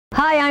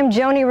Hi, I'm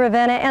Joni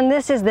Ravenna, and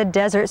this is the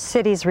Desert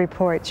Cities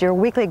Report, your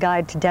weekly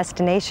guide to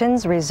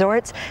destinations,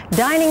 resorts,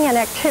 dining, and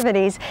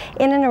activities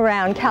in and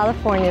around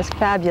California's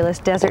fabulous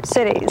desert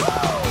cities.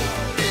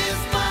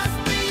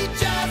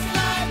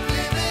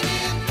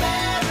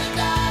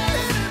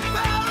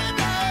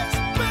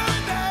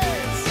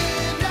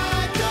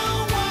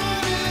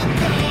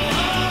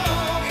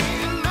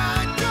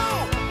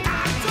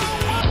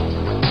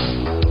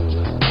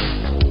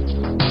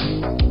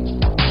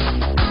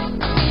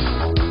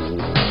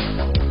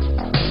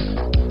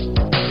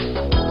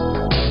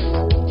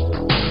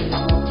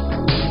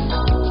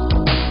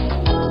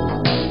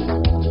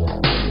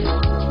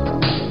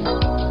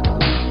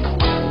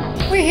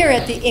 We're here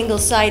at the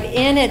Ingleside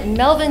Inn at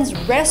Melvyn's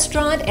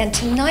restaurant, and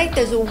tonight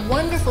there's a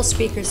wonderful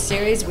speaker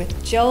series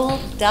with Joel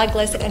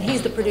Douglas, and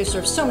he's the producer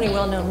of so many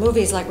well-known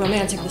movies like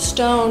Romancing the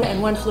Stone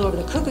and One Flew Over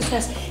the Cuckoo's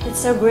Nest. It's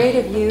so great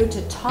of you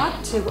to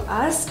talk to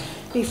us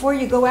before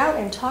you go out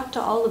and talk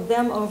to all of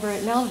them over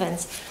at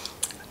Melvyn's.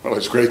 Well,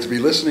 it's great to be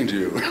listening to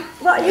you.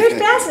 Well, you're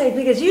fascinating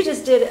because you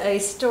just did a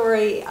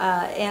story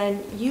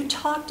and you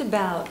talked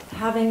about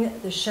having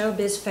the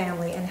showbiz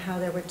family and how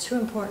there were two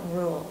important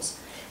rules.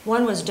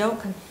 One was don't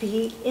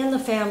compete in the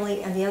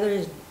family, and the other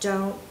is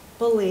don't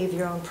believe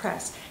your own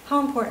press.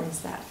 How important is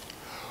that?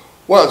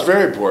 Well, it's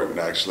very important,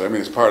 actually. I mean,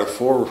 it's part of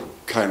four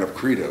kind of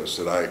credos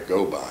that I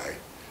go by.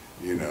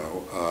 You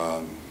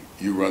know,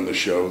 you run the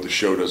show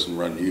doesn't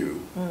run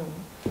you.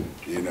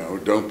 You know,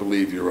 don't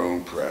believe your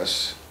own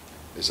press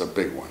is a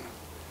big one.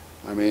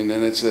 I mean,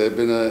 and it's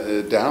been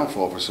a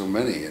downfall for so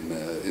many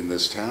in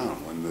this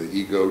town when the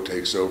ego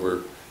takes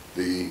over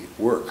the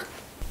work.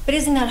 But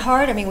isn't that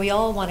hard? I mean, we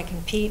all want to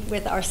compete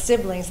with our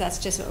siblings. That's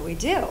just what we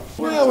do.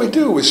 Well, we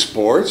do with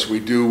sports. We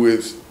do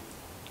with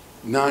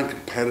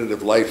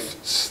non-competitive life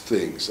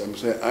things. I'm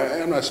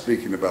not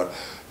speaking about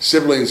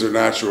siblings are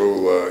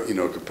natural, you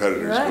know,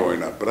 competitors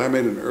growing up. But I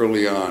made an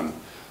early on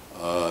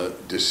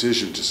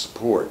decision to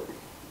support.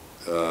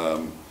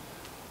 I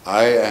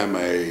am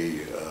I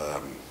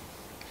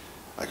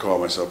call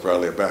myself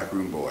proudly a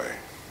backroom boy.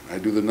 I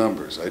do the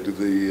numbers. I do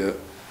the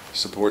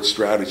support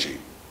strategy.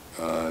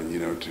 You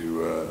know,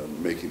 to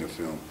making a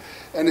film.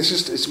 And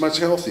it's much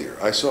healthier.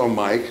 I saw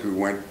Mike,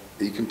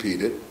 he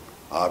competed,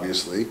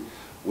 obviously,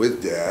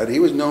 with Dad. He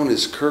was known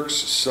as Kirk's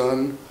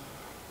son,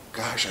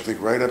 gosh, I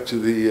think right up to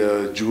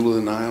the Jewel of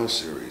the Nile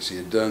series. He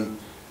had done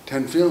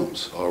 10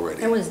 films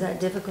already. And was that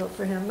difficult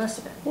for him?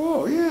 Must have been.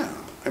 Oh, yeah.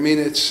 I mean,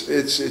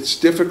 it's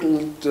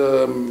difficult,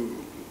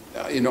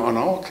 you know, on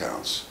all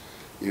counts,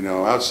 you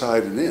know,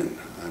 outside and in.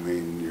 I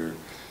mean, you're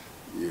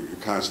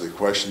constantly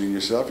questioning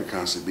yourself. You're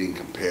constantly being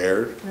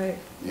compared,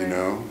 you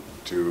know,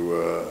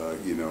 to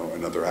you know,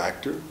 another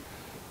actor.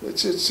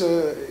 It's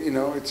you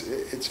know,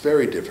 it's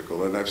very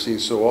difficult, and I've seen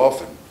so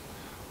often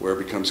where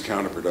it becomes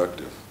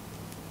counterproductive,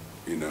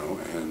 you know,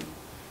 and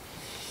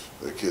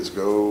the kids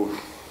go,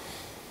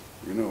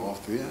 you know,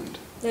 off the end.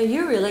 Now,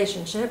 your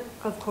relationship,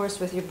 of course,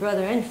 with your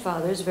brother and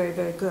father is very,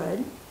 very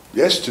good.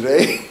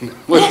 Yesterday,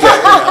 with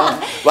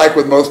that, like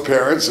with most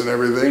parents and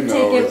everything.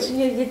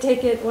 You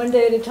take it one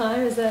day at a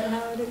time. Is that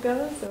how it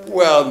goes? Or?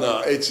 Well,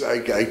 no.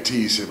 I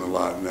tease him a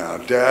lot now.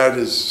 Dad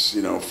is,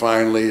 you know,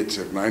 finally. It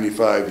took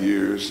 95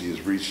 years. He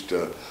has reached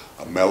a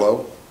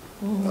mellow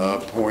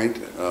point.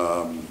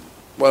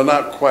 Well,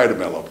 not quite a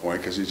mellow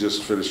point because he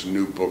just finished a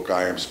new book,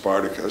 I Am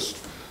Spartacus,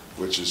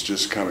 which is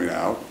just coming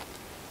out,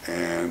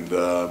 and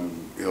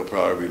he'll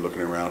probably be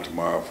looking around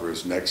tomorrow for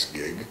his next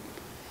gig.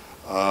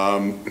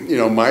 You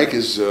know, Mike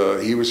is,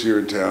 he was here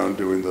in town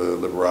doing the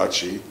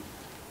Liberace,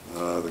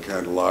 the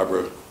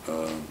Candelabra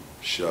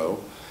show.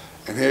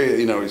 And here,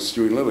 you know, he's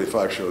doing literally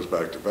 5 shows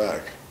back to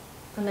back.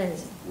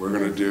 Amazing. We're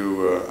going to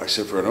do, I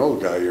said, for an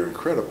old guy, you're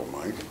incredible,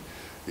 Mike.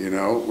 You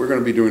know, we're going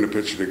to be doing a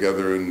picture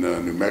together in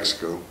New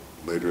Mexico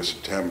later in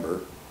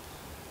September.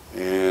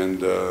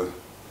 And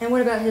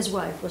what about his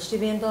wife? Will she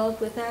be involved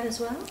with that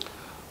as well?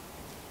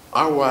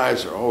 Our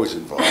wives are always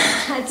involved.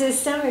 To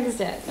some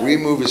extent. We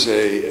move as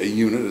a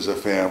unit, as a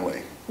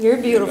family. Your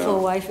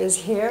beautiful wife is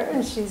here,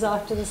 and she's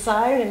off to the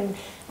side, and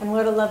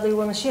what a lovely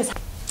woman she is.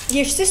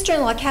 Your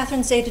sister-in-law,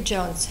 Catherine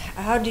Zeta-Jones,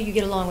 how do you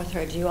get along with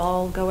her? Do you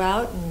all go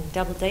out and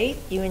double date,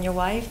 you and your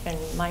wife, and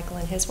Michael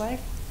and his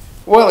wife?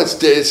 Well,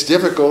 it's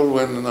difficult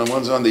when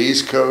one's on the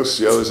East Coast,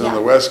 the other's on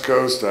the West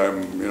Coast.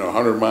 I'm, you know,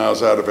 100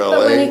 miles out of L.A.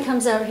 But when he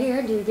comes out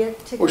here, do you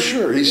get to go? Well,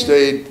 sure. He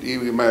stayed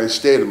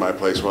at my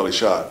place while he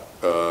shot.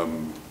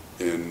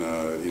 In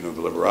you know,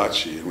 the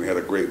Liberace, and we had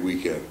a great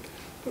weekend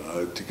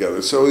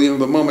together. So, you know,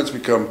 the moments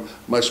become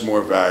much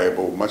more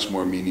valuable, much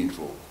more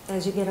meaningful.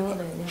 As you get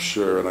older, yeah.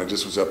 Sure, and I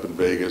just was up in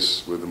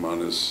Vegas with him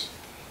on his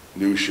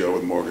new show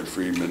with Morgan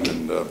Freeman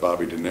and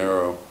Bobby De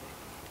Niro,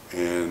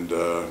 and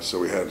so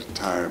we had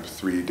time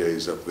 3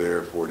 days up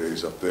there, 4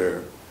 days up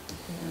there,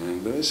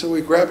 and so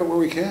we grab it where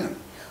we can.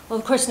 Well,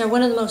 of course, now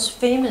one of the most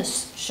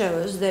famous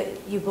shows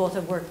that you both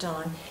have worked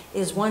on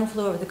is One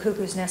Flew Over the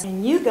Cuckoo's Nest,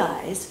 and you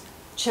guys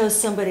chose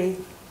somebody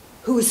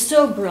who was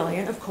so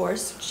brilliant, of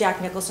course, Jack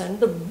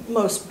Nicholson, the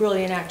most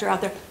brilliant actor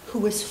out there. who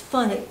was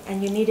funny,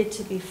 and you needed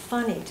to be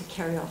funny to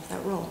carry off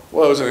that role.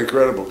 Well, it was an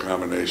incredible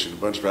combination. A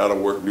bunch of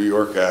out-of-work New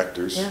York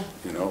actors, Yeah.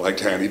 you know, like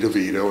Danny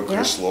DeVito and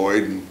Chris Yeah.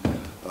 Lloyd and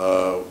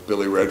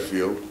Billy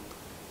Redfield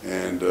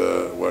and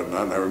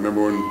whatnot. And I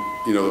remember when,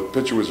 you know, the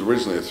picture was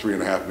originally a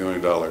 $3.5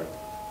 million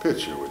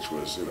picture, which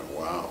was, you know,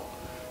 wow.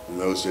 In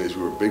those days,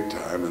 we were big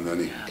time. And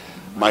then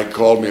Mike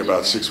called me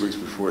about 6 weeks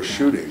before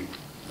shooting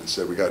and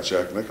said, "We got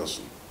Jack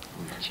Nicholson."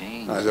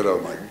 And I said, "Oh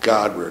my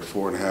God, we're at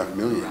 $4.5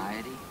 million.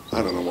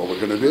 I don't know what we're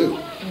going to do,"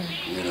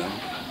 you know.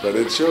 But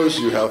it shows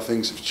you how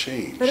things have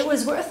changed. But it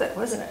was worth it,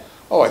 wasn't it?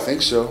 Oh, I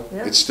think so.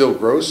 Yeah. It's still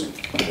grossing.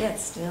 Yeah,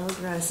 it's still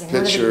grossing.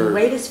 Picture, one of the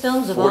greatest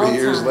films of all time. 40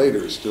 years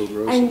later, it's still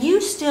grossing. And you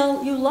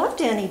love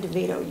Danny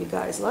DeVito. You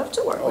guys love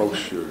to work with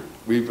him.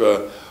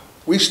 Sure.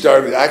 We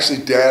started,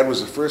 actually Dad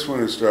was the first one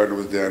who started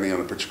with Danny on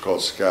a picture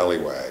called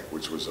Scallywag,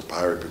 which was a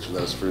pirate picture.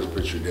 That was the first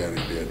picture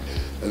Danny did.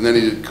 And then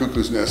he did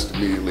Cuckoo's Nest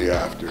immediately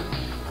after.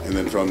 And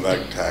then from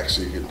that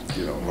Taxi,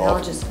 you know,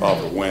 off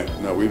it went.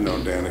 No, we've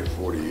known Danny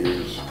for 40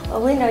 years.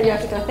 Well, we know you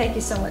have to go. Thank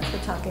you so much for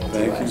talking to us.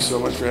 Thank you so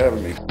much for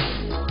having me.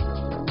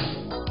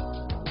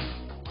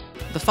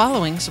 The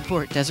following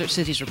support Desert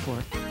Cities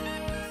Report.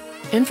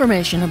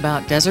 Information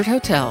about desert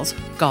hotels,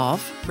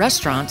 golf,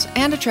 restaurants,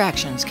 and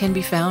attractions can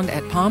be found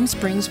at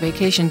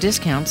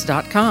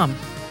PalmSpringsVacationDiscounts.com.